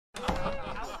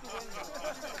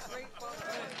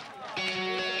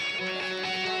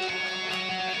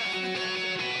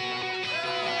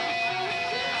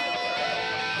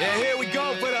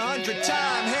100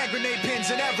 times. Hand grenade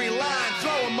pins in every line.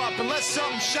 Throw them up and let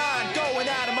something shine. Going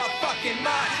out of my fucking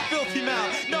mind. Filthy mouth,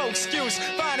 no excuse.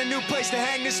 Find a new place to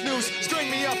hang this noose.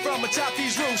 String me up from atop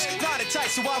these roofs. Knot it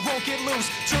tight so I won't get loose.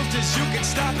 Truth is you can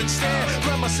stop and stare.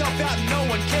 Run myself out and no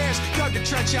one cares. Dug the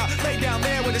trench out, lay down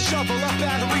there with a shovel up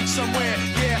out of reach somewhere.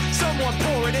 Yeah, someone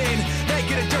pour it in. Make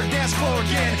it a dirt dance floor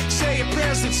again. Say your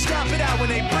prayers and stop it out when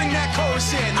they bring that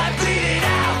chorus in. I bleed it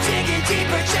out, digging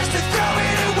deeper just to throw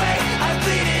it away. I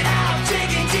bleed it out,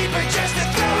 digging deeper just to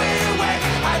throw it away.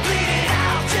 I bleed it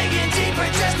out, digging deeper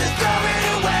just to throw it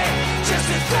away. Just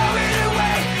to throw it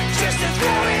away, just to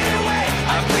throw it away.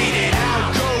 I bleed it out.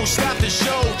 Go, stop the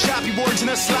show. Choppy words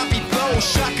and a sloppy flow.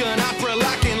 Shotgun opera,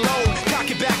 lock and load. Cock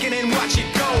it back and then watch it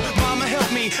go. Mama help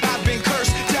me, I've been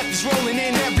cursed. Death is rolling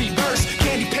in every verse.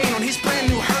 Candy paint on his brand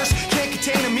new hearse. Can't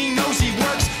contain him, he knows he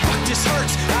works. Fuck, this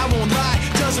hurts, I won't lie.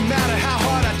 Doesn't matter how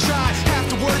hard I try. Half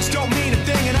the words don't mean a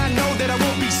thing, and I know that I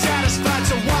won't be satisfied.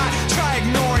 So why try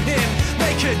ignoring him?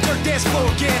 Make it a dirt dance floor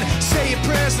again.